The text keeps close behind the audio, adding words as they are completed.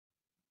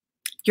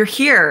You're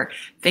here.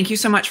 Thank you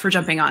so much for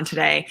jumping on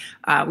today.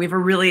 We have a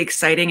really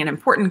exciting and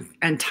important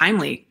and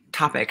timely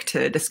topic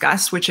to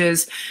discuss, which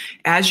is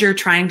as you're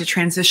trying to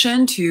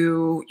transition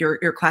to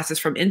your classes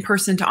from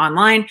in-person to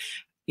online,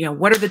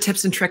 what are the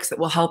tips and tricks that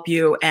will help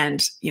you?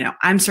 And,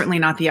 I'm certainly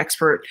not the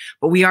expert,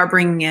 but we are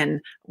bringing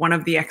in one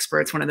of the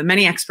experts, one of the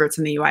many experts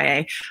in the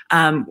UIA,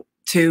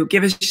 to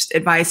give us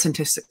advice and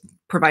to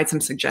provide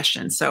some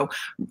suggestions. So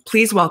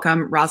please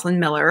welcome Roslyn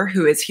Miller,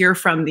 who is here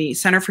from the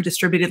Center for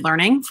Distributed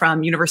Learning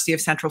from University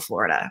of Central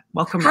Florida.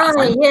 Welcome,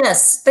 Roslyn. Hi,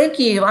 yes, thank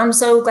you. I'm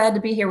so glad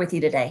to be here with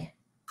you today.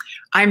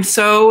 I'm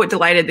so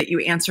delighted that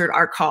you answered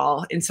our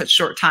call in such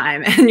short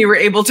time and you were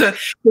able to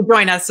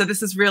join us. So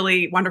this is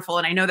really wonderful.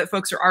 And I know that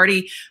folks are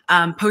already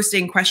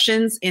posting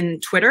questions in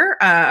Twitter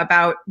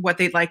about what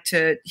they'd like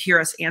to hear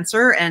us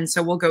answer. And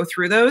so we'll go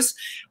through those.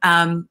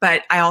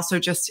 But I also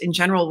just in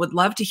general would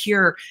love to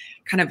hear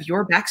kind of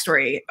your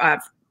backstory of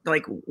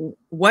like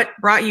what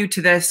brought you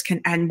to this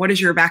and what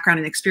is your background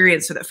and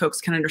experience so that folks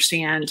can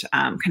understand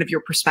kind of your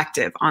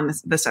perspective on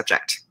the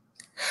subject.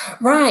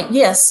 Right,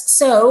 yes.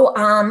 So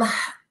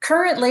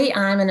currently,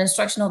 I'm an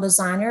instructional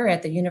designer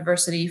at the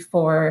University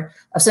of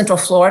Central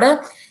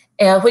Florida,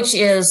 which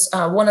is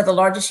one of the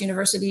largest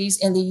universities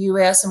in the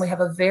U.S., and we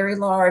have a very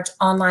large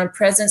online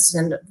presence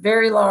and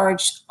very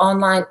large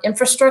online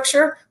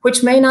infrastructure,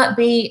 which may not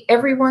be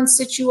everyone's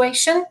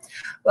situation,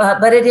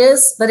 but it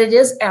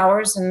is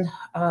ours, and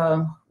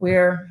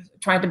we're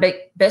trying to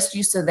make best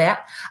use of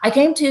that. I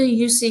came to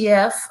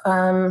UCF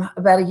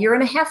about a year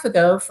and a half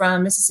ago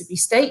from Mississippi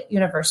State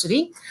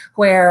University,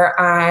 where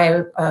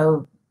I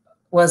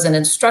was an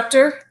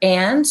instructor,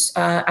 and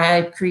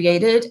I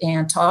created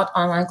and taught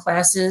online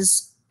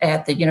classes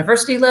at the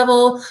university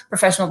level,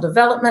 professional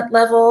development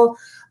level,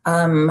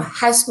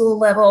 high school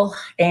level,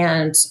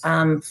 and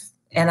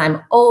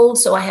I'm old,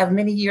 so I have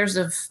many years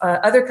of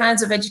other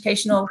kinds of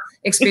educational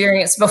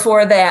experience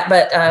before that,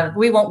 but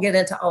we won't get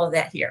into all of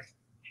that here.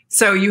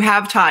 So you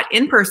have taught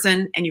in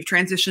person and you've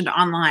transitioned to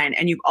online,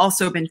 and you've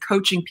also been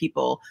coaching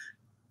people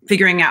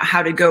figuring out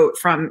how to go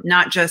from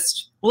not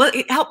just,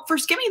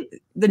 first give me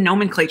the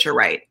nomenclature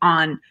right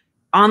on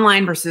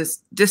online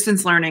versus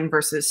distance learning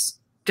versus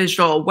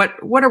digital.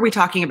 What are we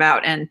talking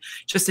about? And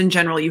just in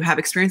general, you have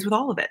experience with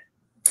all of it.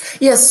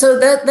 Yes, so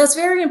that's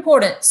very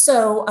important.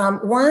 So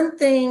one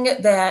thing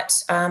that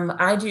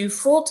I do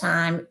full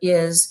time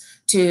is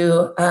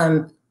to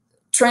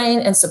train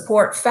and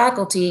support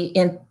faculty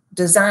in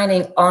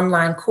designing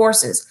online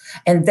courses.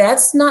 And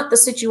that's not the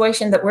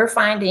situation that we're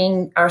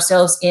finding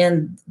ourselves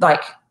in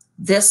like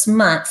this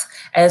month,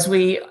 as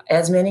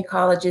many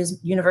colleges,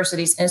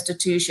 universities,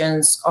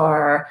 institutions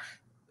are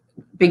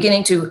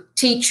beginning to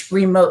teach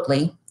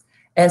remotely.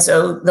 And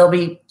so they'll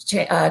be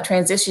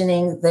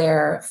transitioning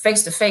their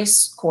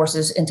face-to-face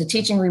courses into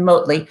teaching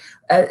remotely.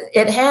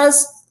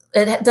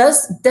 It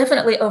does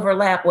definitely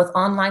overlap with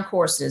online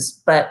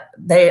courses, but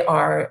they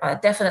are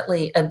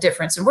definitely a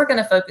difference. And we're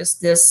going to focus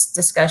this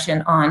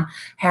discussion on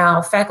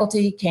how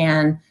faculty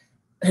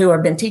who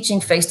have been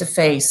teaching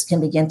face-to-face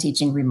can begin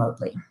teaching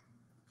remotely.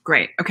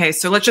 Great. Okay,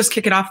 so let's just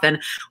kick it off then.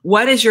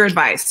 What is your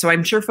advice? So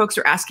I'm sure folks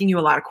are asking you a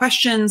lot of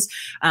questions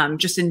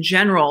just in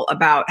general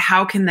about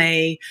how can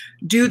they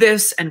do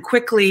this and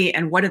quickly,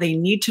 and what do they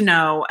need to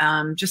know,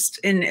 just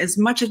in as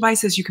much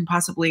advice as you can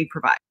possibly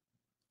provide.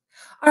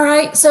 All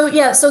right. So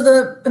yeah, so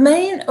the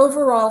main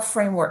overall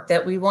framework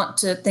that we want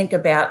to think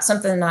about,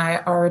 something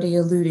I already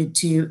alluded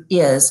to,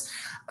 is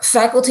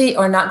faculty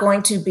are not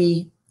going to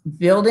be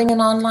building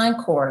an online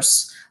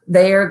course.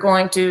 They are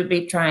going to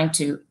be trying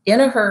to,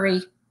 in a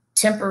hurry,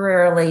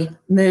 temporarily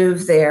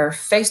move their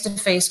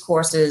face-to-face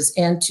courses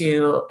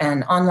into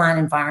an online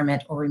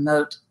environment or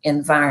remote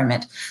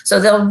environment.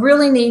 So they'll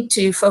really need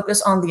to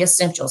focus on the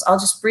essentials. I'll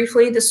just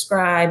briefly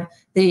describe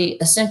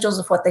the essentials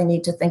of what they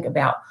need to think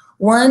about.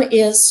 One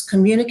is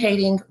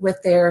communicating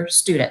with their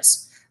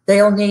students.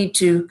 They'll need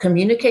to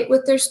communicate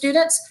with their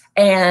students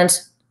and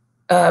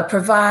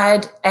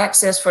provide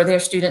access for their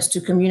students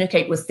to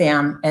communicate with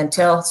them and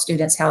tell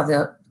students how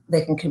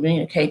they can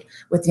communicate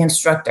with the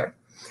instructor.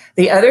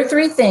 The other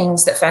three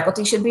things that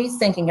faculty should be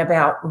thinking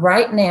about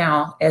right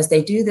now as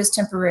they do this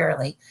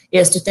temporarily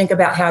is to think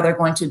about how they're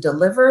going to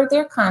deliver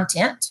their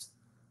content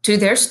to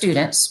their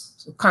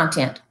students.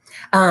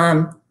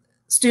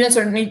 Students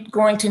are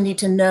going to need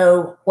to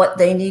know what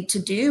they need to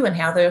do and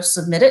how they'll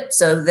submit it,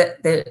 so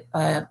that they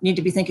need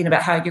to be thinking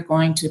about how you're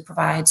going to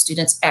provide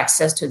students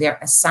access to their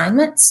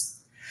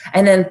assignments.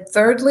 And then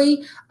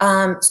thirdly,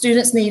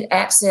 students need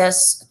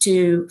access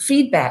to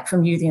feedback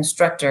from you, the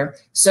instructor.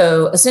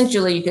 So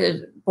essentially you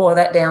could boil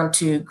that down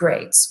to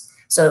grades.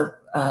 So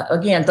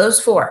again, those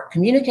four: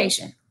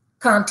 communication,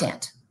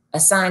 content,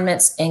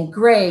 assignments, and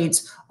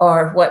grades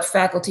are what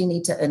faculty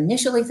need to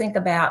initially think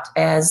about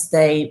as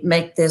they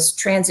make this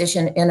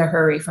transition in a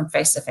hurry from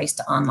face-to-face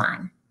to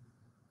online.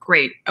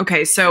 Great.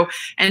 Okay. So,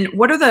 and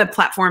what are the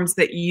platforms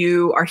that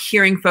you are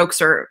hearing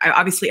folks are,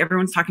 obviously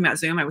everyone's talking about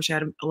Zoom. I wish I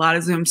had a lot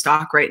of Zoom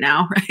stock right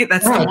now, right?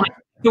 That's right.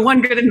 The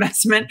one good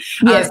investment.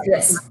 Yes,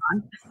 yes.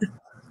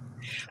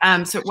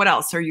 So what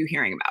else are you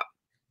hearing about?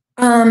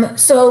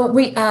 So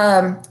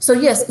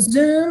yes,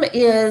 Zoom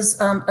is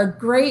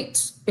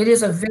it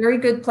is a very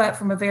good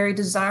platform, a very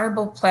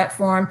desirable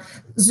platform.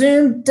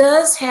 Zoom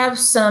does have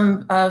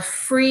some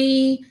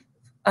free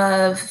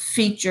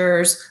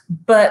features,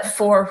 but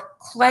for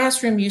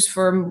classroom use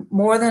for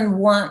more than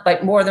one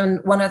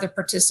other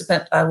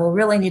participant, will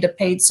really need a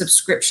paid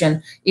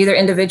subscription, either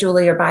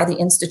individually or by the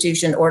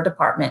institution or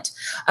department.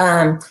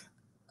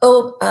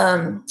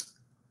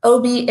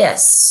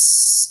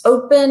 OBS,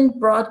 Open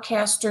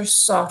Broadcaster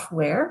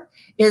Software,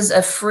 is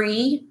a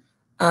free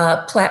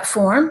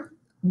platform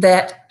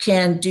that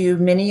can do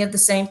many of the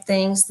same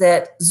things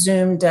that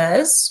Zoom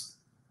does.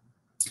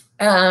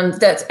 You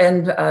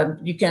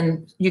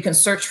can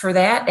search for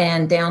that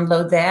and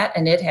download that,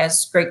 and it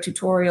has great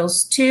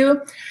tutorials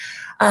too.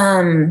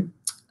 A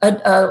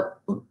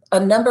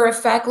number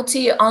of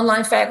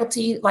online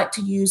faculty, like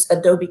to use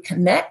Adobe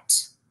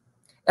Connect.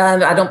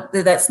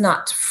 That's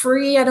not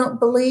free, I don't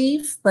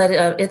believe, but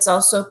it's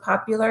also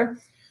popular.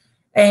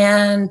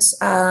 And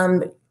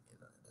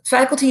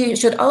faculty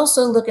should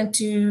also look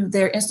into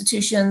their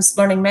institution's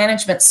learning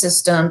management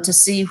system to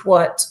see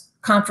what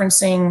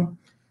conferencing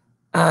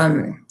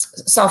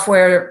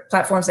software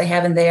platforms they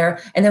have in there.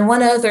 And then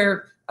one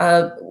other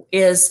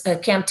is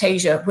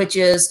Camtasia, which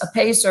is a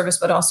paid service,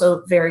 but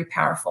also very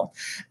powerful.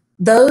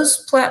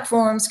 Those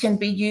platforms can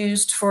be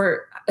used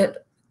for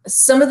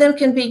some of them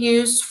can be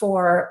used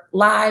for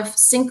live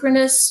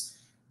synchronous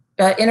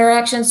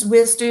interactions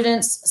with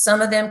students.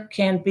 Some of them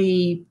can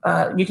be,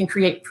 you can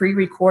create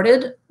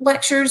pre-recorded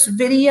lectures,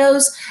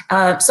 videos.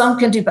 Some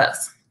can do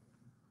both.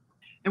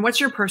 And what's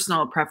your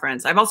personal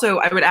preference? I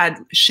would add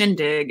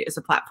Shindig is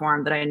a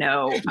platform that I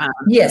know.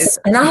 Yes,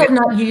 and I have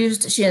not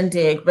used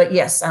Shindig, but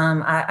yes,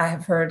 I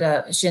have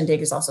heard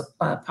Shindig is also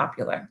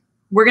popular.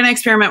 We're going to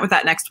experiment with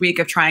that next week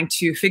of trying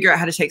to figure out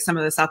how to take some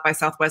of the South by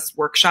Southwest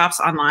workshops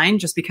online,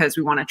 just because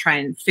we want to try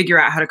and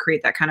figure out how to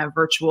create that kind of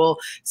virtual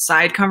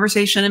side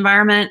conversation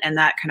environment and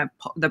that kind of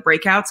the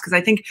breakouts. Because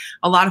I think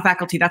a lot of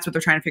faculty, that's what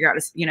they're trying to figure out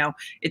is,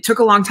 it took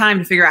a long time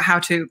to figure out how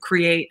to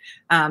create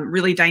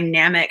really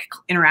dynamic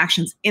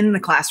interactions in the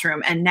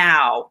classroom. And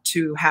now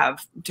to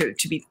have to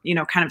be,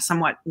 kind of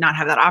somewhat not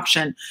have that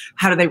option,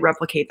 how do they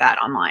replicate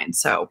that online?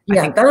 So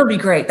yeah, that'll be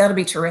great. That'll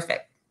be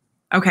terrific.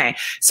 Okay.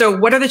 So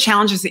what are the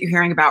challenges that you're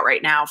hearing about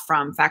right now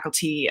from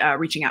faculty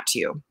reaching out to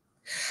you?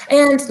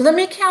 And let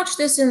me couch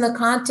this in the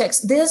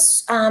context.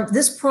 This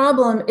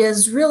problem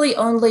is really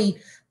only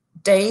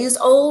days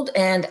old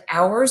and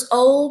hours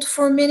old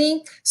for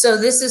many. So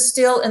this is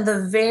still in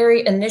the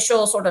very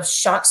initial sort of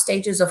shock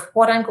stages of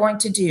what I'm going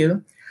to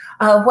do.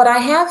 What I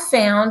have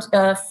found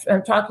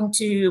from talking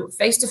to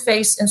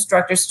face-to-face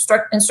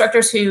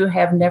instructors who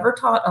have never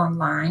taught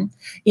online,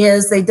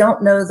 is they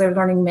don't know their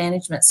learning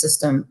management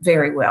system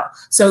very well.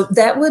 So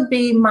that would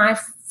be my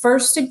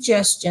first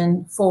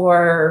suggestion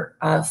for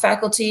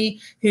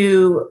faculty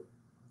who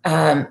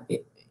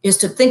is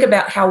to think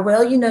about how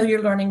well you know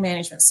your learning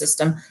management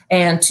system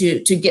and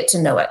to get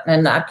to know it.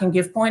 And I can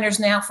give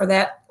pointers now for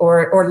that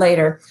or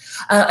later.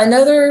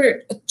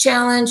 Another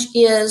challenge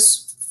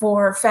is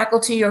for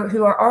faculty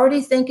who are already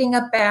thinking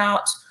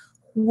about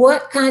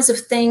what kinds of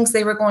things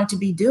they were going to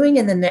be doing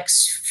in the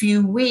next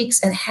few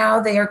weeks and how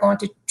they are going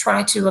to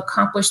try to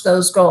accomplish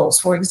those goals.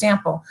 For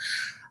example,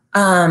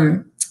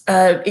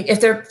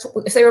 if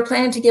they were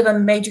planning to give a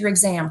major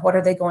exam, what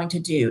are they going to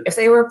do? If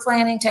they were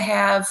planning to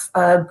have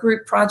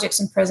group projects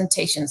and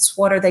presentations,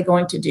 what are they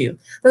going to do?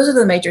 Those are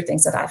the major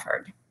things that I've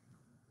heard.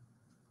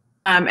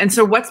 And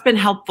so what's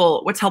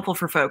helpful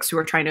for folks who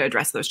are trying to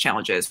address those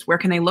challenges? Where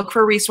can they look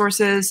for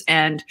resources,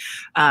 and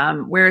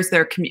where is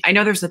their I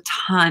know there's a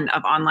ton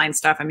of online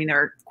stuff. I mean, there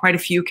are quite a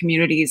few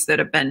communities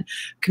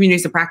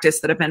of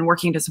practice that have been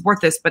working to support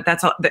this, but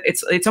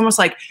it's almost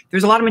like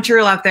there's a lot of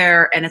material out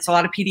there, and it's a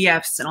lot of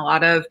PDFs and a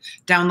lot of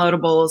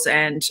downloadables,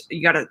 and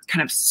you got to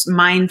kind of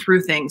mine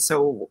through things.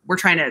 So we're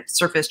trying to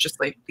surface just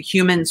like the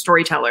human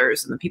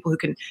storytellers and the people who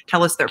can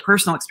tell us their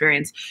personal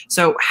experience.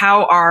 So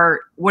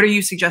what are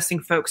you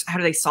suggesting folks, how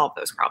do they solve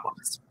those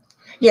problems?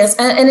 Yes,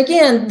 and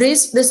again,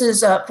 this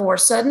is for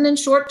sudden and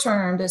short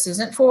term. This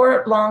isn't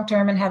for long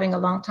term and having a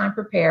long time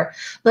prepare.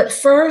 But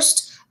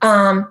first,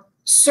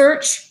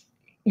 search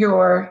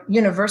your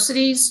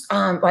universities,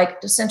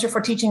 like the Center for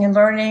Teaching and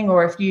Learning,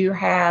 or if you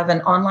have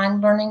an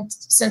online learning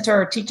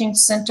center or teaching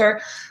center.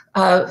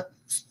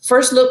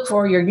 First, look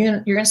for your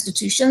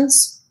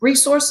institution's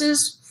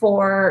resources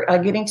for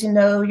getting to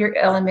know your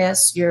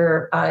LMS,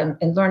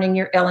 and learning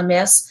your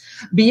LMS.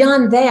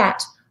 Beyond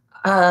that,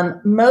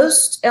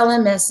 most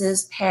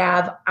LMSs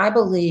have, I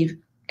believe,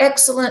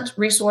 excellent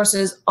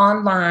resources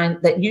online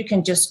that you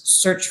can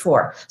just search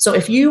for. So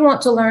if you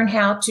want to learn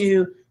how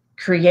to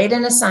create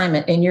an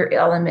assignment in your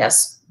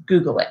LMS,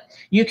 Google it.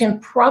 You can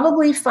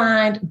probably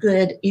find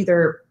good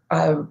either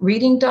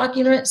reading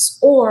documents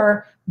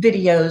or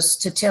videos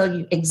to tell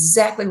you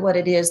exactly what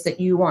it is that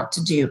you want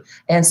to do.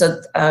 And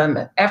so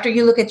after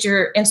you look at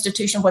your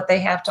institution, what they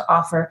have to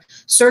offer,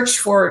 search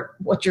for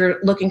what you're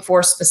looking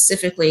for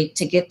specifically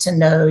to get to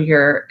know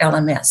your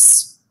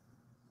LMS.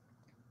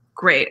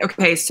 Great.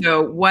 Okay.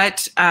 So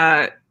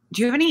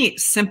do you have any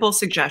simple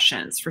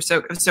suggestions for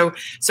so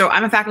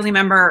I'm a faculty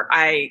member.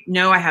 I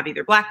know I have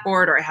either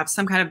Blackboard or I have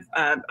some kind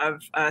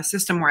of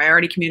system where I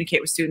already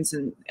communicate with students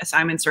and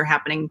assignments are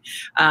happening,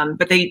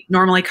 but they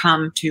normally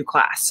come to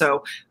class.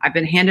 So I've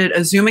been handed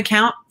a Zoom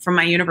account from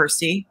my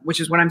university, which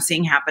is what I'm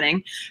seeing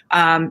happening,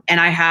 and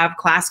I have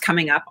class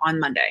coming up on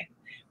Monday.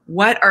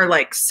 What are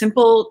like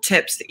simple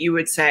tips that you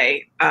would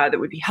say that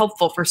would be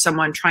helpful for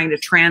someone trying to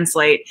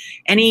translate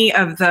any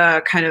of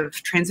the kind of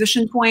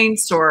transition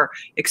points or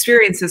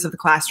experiences of the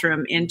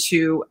classroom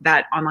into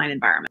that online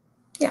environment?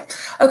 Yeah.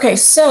 Okay.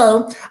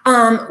 So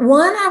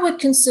one, I would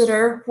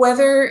consider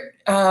whether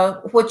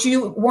what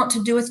you want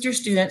to do with your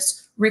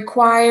students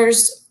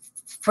requires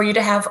for you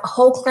to have a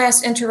whole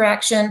class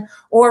interaction,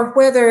 or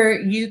whether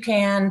you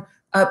can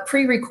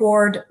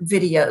pre-record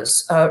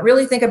videos.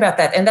 Really think about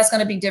that. And that's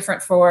going to be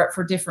different for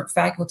different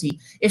faculty.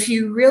 If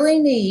you really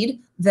need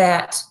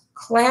that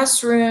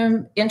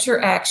classroom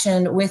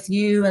interaction with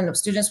you and the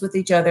students with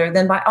each other,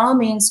 then by all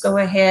means, go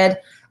ahead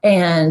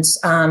and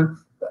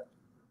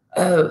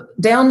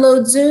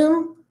download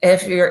Zoom.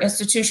 If your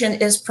institution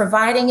is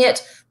providing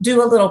it,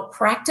 do a little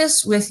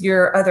practice with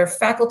your other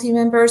faculty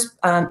members.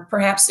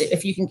 Perhaps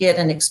if you can get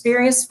an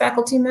experienced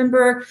faculty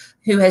member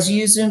who has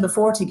used Zoom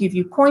before to give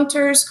you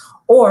pointers,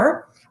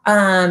 or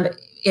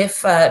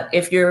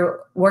if you're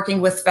working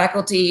with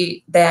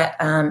faculty that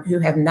who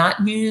have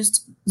not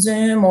used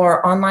Zoom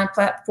or online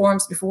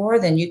platforms before,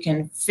 then you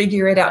can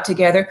figure it out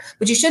together.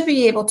 But you should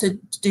be able to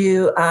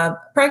do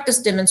practice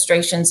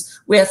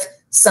demonstrations with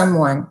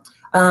someone.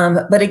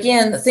 But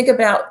again, think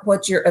about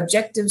what your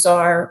objectives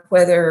are,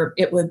 whether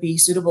it would be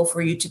suitable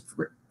for you to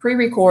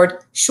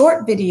pre-record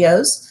short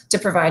videos to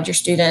provide your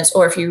students,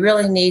 or if you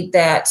really need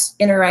that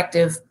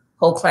interactive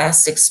whole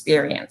class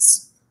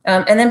experience.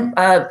 And then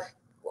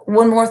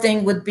one more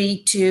thing would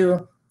be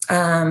to,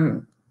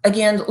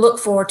 again, look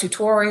for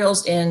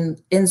tutorials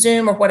in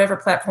Zoom or whatever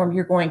platform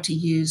you're going to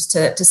use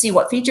to see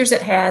what features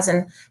it has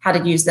and how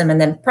to use them, and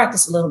then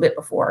practice a little bit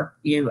before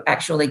you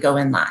actually go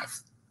in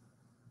live.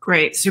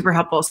 Great, super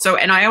helpful. So,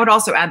 and I would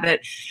also add that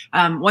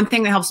one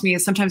thing that helps me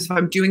is sometimes if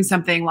I'm doing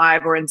something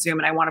live or in Zoom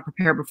and I want to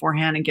prepare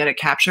beforehand and get it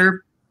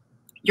captured,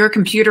 your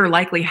computer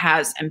likely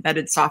has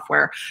embedded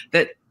software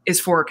that is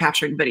for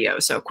capturing video.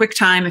 So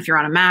QuickTime, if you're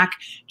on a Mac,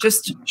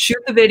 just shoot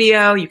the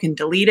video, you can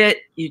delete it,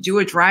 you do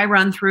a dry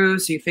run through,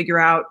 so you figure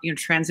out,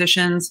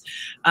 transitions.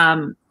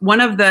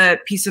 One of the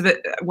piece of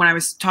it, when I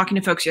was talking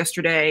to folks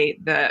yesterday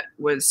that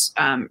was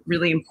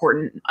really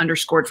important,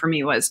 underscored for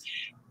me, was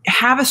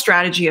have a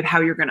strategy of how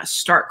you're going to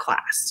start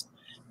class.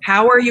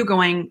 How are you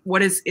going?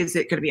 What is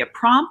it going to be a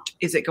prompt?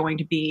 Is it going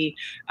to be,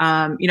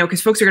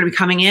 because folks are going to be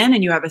coming in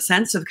and you have a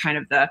sense of kind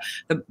of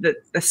the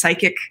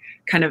psychic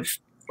kind of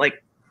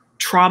like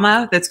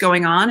trauma that's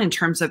going on in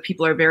terms of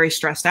people are very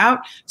stressed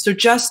out. So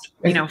just,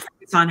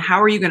 focus on how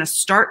are you going to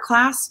start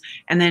class,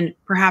 and then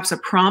perhaps a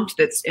prompt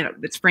that's,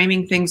 that's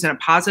framing things in a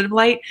positive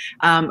light,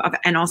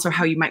 and also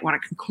how you might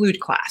want to conclude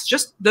class.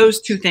 Just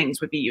those two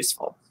things would be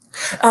useful.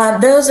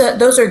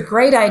 Those are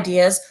great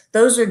ideas.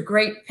 Those are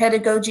great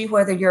pedagogy,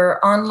 whether you're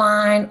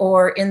online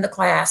or in the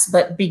class.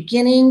 But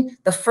beginning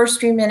the first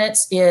few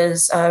minutes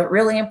is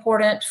really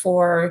important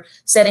for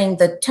setting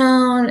the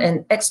tone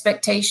and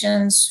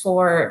expectations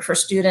for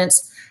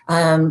students,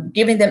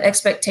 giving them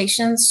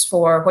expectations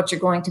for what you're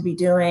going to be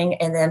doing,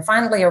 and then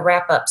finally a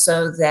wrap up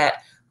so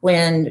that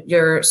when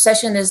your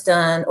session is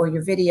done or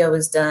your video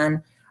is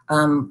done,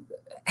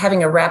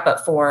 having a wrap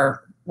up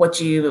for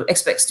what you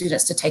expect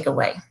students to take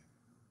away.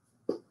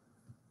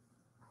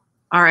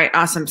 All right,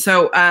 awesome.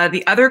 So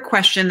the other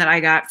question that I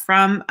got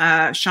from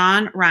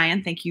Sean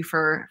Ryan, thank you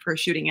for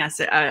shooting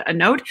us a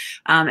note,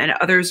 and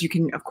others you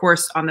can, of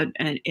course,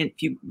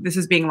 this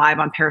is being live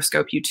on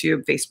Periscope,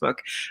 YouTube, Facebook,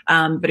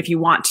 but if you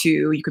want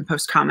to, you can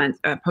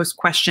post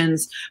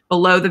questions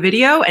below the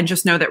video, and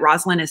just know that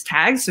Roslyn is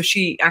tagged, so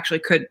she actually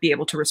could be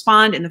able to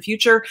respond in the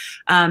future.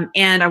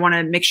 And I want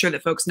to make sure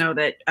that folks know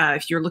that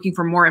if you're looking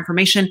for more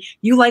information,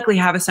 you likely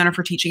have a Center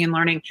for Teaching and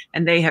Learning,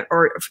 and they have,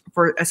 or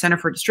for a Center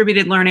for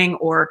Distributed Learning,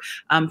 or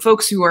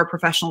folks who are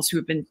professionals who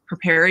have been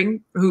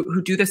preparing,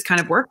 who do this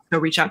kind of work, so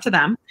reach out to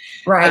them.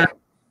 Right.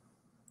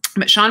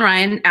 But Sean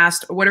Ryan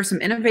asked, what are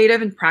some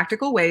innovative and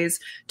practical ways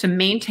to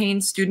maintain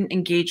student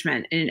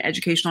engagement in an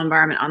educational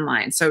environment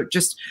online? So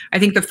just, I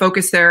think the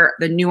focus there,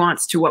 the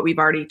nuance to what we've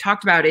already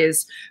talked about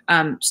is,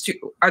 are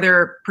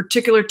there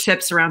particular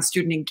tips around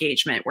student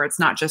engagement where it's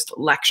not just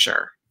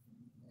lecture?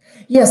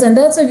 Yes, and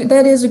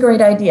that is a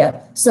great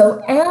idea.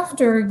 So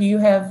after you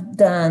have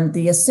done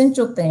the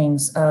essential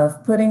things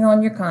of putting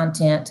on your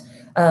content,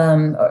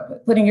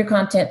 giving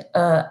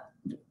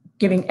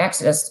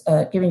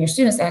your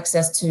students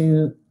access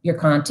to your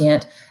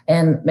content,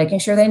 and making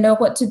sure they know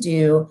what to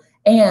do,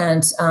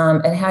 and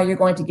how you're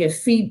going to give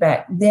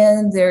feedback,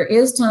 then there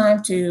is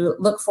time to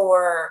look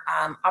for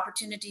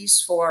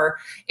opportunities for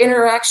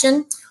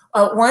interaction.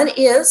 One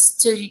is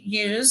to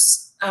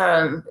use,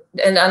 and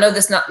I know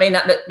this may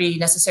not be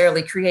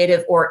necessarily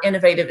creative or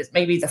innovative. It's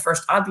maybe the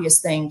first obvious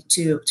thing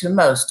to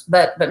most,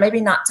 but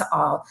maybe not to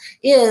all,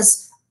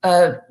 is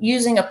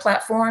using a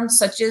platform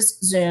such as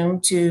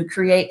Zoom to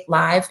create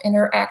live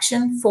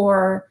interaction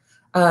for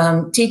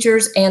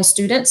teachers and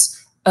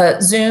students.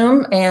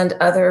 Zoom and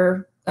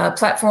other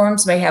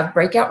platforms may have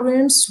breakout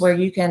rooms where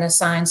you can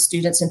assign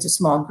students into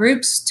small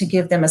groups to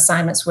give them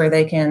assignments where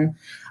they can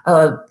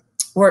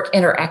work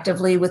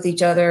interactively with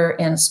each other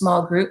in a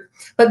small group.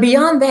 But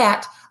beyond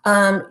that,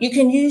 you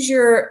can use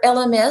your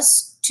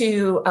LMS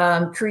to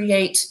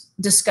create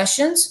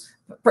discussions.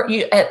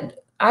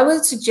 I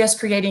would suggest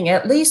creating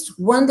at least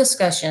one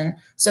discussion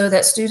so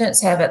that students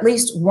have at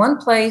least one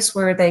place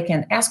where they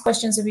can ask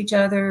questions of each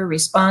other,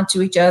 respond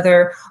to each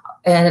other.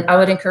 And I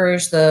would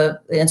encourage the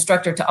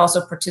instructor to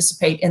also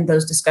participate in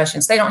those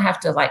discussions. They don't have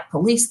to like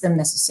police them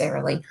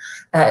necessarily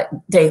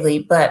daily,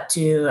 but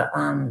to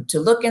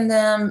look in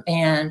them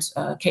and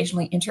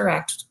occasionally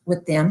interact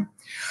with them.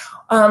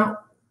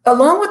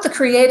 Along with the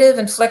creative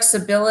and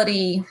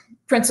flexibility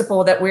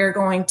principle that we're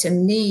going to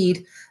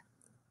need,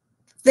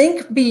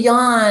 think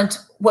beyond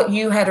what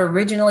you had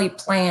originally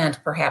planned,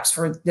 perhaps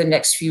for the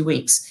next few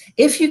weeks,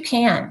 if you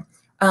can.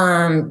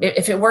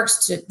 If it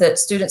works that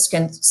students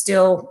can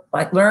still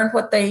like learn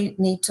what they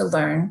need to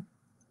learn,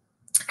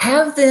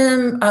 have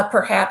them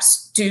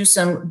perhaps do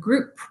some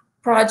group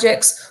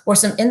projects or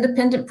some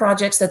independent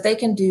projects that they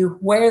can do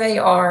where they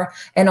are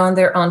and on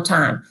their own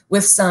time,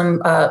 with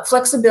some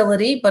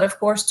flexibility, but of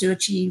course to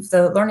achieve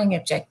the learning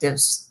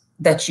objectives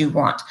that you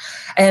want.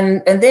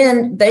 And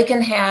then they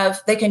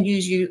can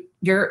use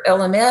your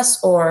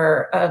LMS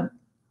or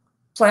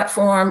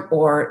platform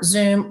or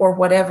Zoom or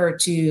whatever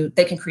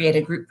they can create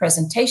a group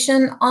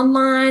presentation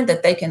online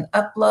that they can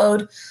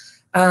upload.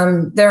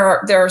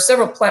 There are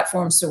several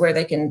platforms to where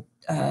they can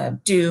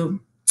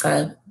do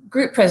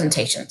group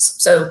presentations.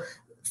 So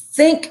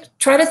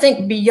try to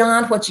think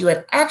beyond what you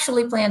had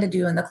actually planned to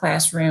do in the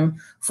classroom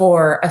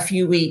for a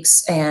few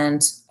weeks,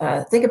 and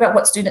think about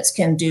what students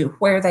can do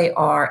where they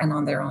are and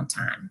on their own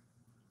time.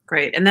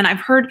 Great. And then I've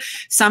heard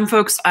some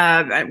folks,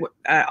 I'll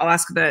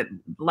ask the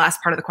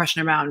last part of the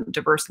question around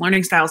diverse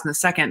learning styles in a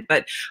second,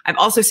 but I've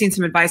also seen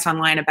some advice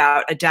online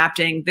about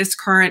adapting this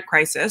current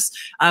crisis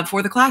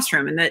for the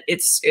classroom, and that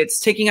it's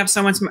taking up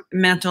so much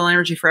mental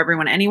energy for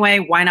everyone anyway.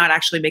 Why not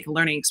actually make a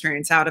learning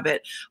experience out of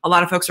it? A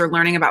lot of folks are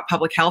learning about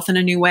public health in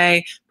a new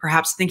way,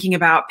 perhaps thinking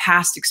about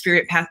past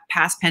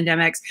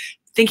pandemics,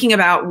 thinking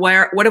about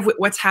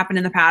what's happened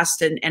in the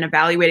past and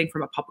evaluating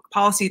from a public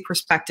policy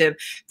perspective,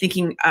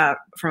 thinking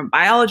from a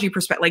biology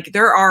perspective. Like,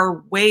 there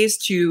are ways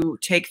to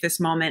take this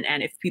moment,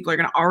 and if people are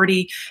going to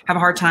already have a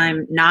hard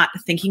time not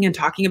thinking and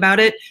talking about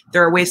it,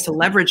 there are ways to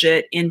leverage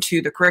it into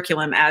the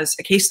curriculum as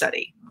a case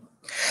study.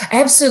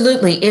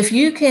 Absolutely. If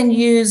you can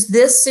use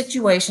this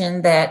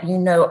situation that you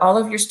know all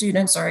of your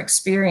students are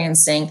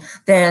experiencing,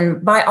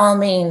 then by all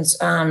means,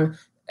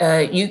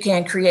 you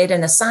can create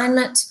an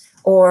assignment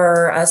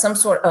or some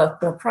sort of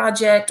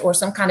project or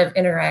some kind of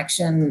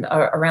interaction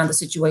around the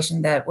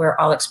situation that we're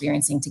all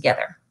experiencing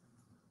together.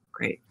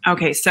 Great.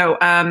 Okay, so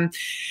I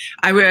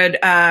would,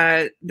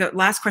 the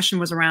last question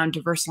was around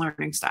diverse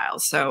learning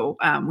styles. So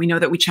we know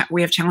that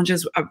we have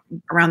challenges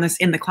around this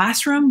in the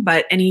classroom,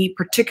 but any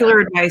particular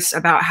advice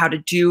about how to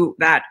do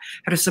that,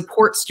 how to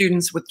support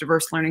students with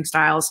diverse learning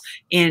styles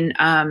in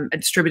a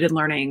distributed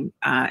learning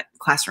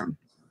classroom?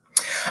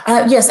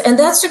 Yes, and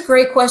that's a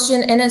great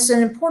question, and it's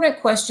an important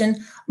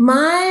question.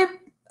 My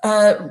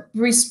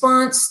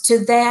response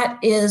to that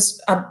is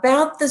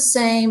about the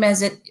same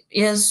as it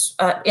is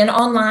in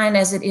online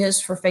as it is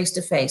for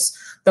face-to-face.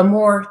 The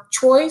more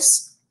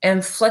choice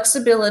and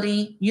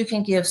flexibility you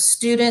can give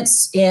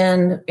students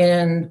in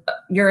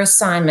your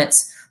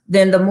assignments,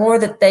 then the more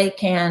that they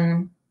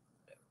can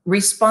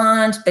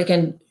respond, they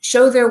can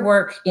show their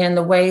work in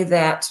the way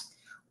that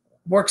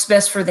works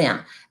best for them.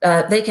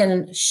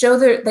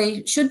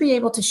 They should be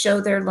able to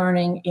show their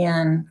learning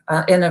in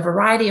a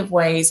variety of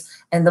ways.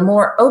 And the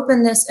more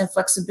openness and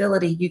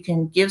flexibility you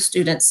can give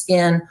students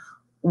in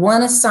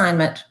one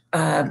assignment,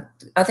 I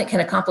think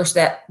can accomplish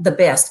that the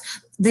best.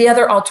 The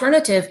other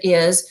alternative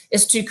is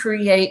to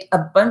create a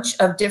bunch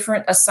of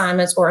different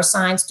assignments or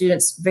assign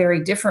students very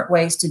different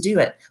ways to do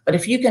it. But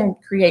if you can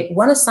create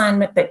one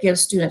assignment that gives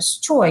students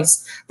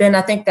choice, then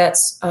I think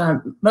that's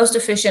most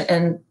efficient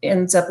and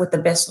ends up with the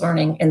best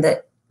learning in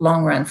the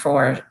long run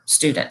for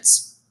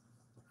students.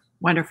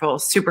 Wonderful,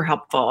 super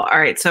helpful. All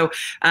right, so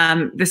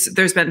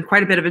there's been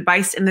quite a bit of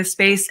advice in this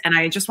space, and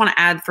I just want to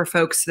add for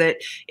folks that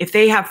if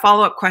they have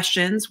follow-up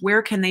questions,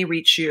 where can they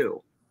reach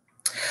you?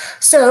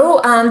 So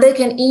they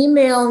can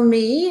email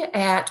me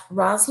at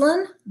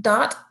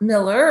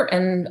roslyn.miller,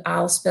 and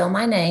I'll spell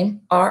my name,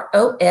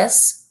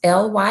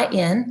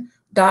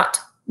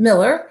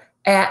 ROSLYN.Miller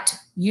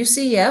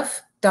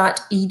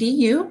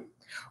 @UCF.edu,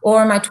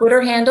 or my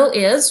Twitter handle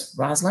is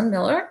Roslyn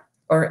Miller,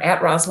 or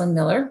at Roslyn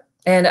Miller.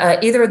 And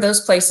either of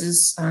those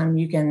places,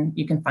 you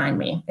can find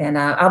me, and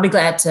I'll be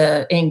glad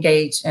to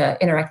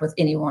interact with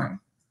anyone.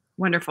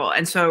 Wonderful.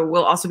 And so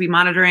we'll also be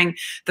monitoring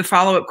the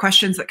follow-up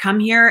questions that come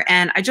here.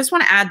 And I just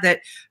want to add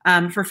that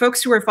for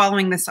folks who are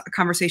following this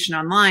conversation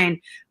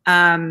online,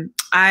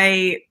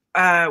 I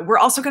we're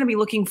also going to be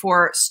looking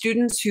for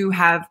students who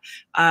have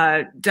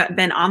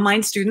been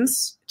online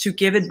students to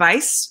give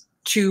advice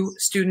to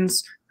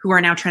students who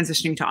are now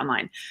transitioning to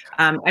online.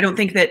 I don't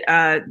think that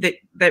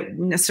that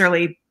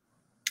necessarily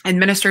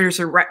administrators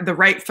are the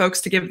right folks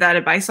to give that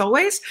advice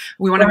always.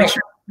 We want to make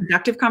sure it's a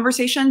productive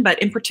conversation,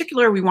 but in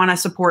particular, we want to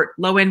support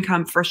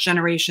low-income,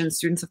 first-generation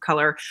students of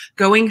color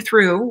going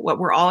through what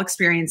we're all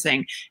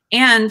experiencing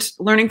and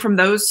learning from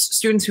those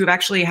students who have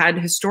actually had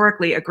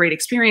historically a great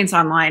experience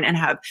online and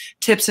have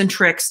tips and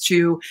tricks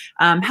to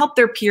help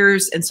their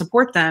peers and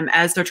support them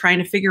as they're trying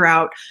to figure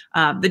out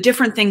the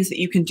different things that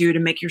you can do to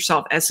make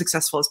yourself as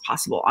successful as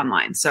possible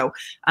online. So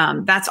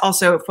that's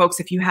also, folks,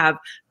 if you have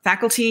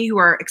faculty who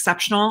are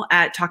exceptional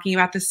at talking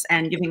about this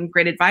and giving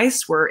great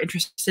advice, we're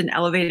interested in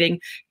elevating,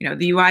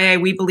 the UIA.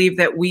 We believe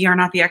that we are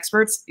not the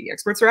experts. The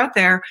experts are out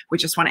there. We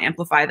just want to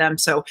amplify them.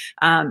 So,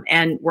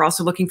 and we're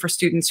also looking for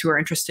students who are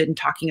interested in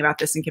talking about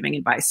this and giving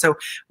advice. So,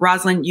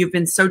 Roslyn, you've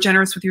been so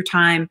generous with your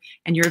time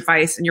and your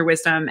advice and your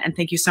wisdom. And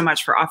thank you so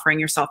much for offering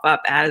yourself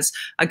up as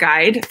a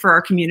guide for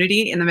our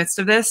community in the midst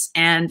of this.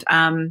 And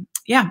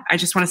yeah, I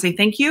just want to say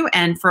thank you.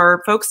 And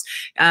for folks,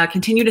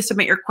 continue to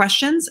submit your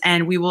questions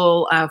and we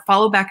will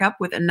follow back up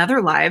with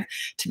another live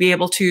to be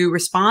able to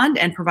respond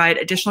and provide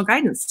additional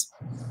guidance.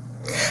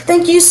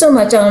 Thank you so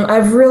much.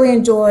 I've really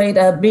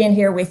enjoyed being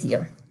here with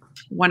you.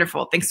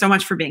 Wonderful. Thanks so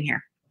much for being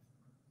here.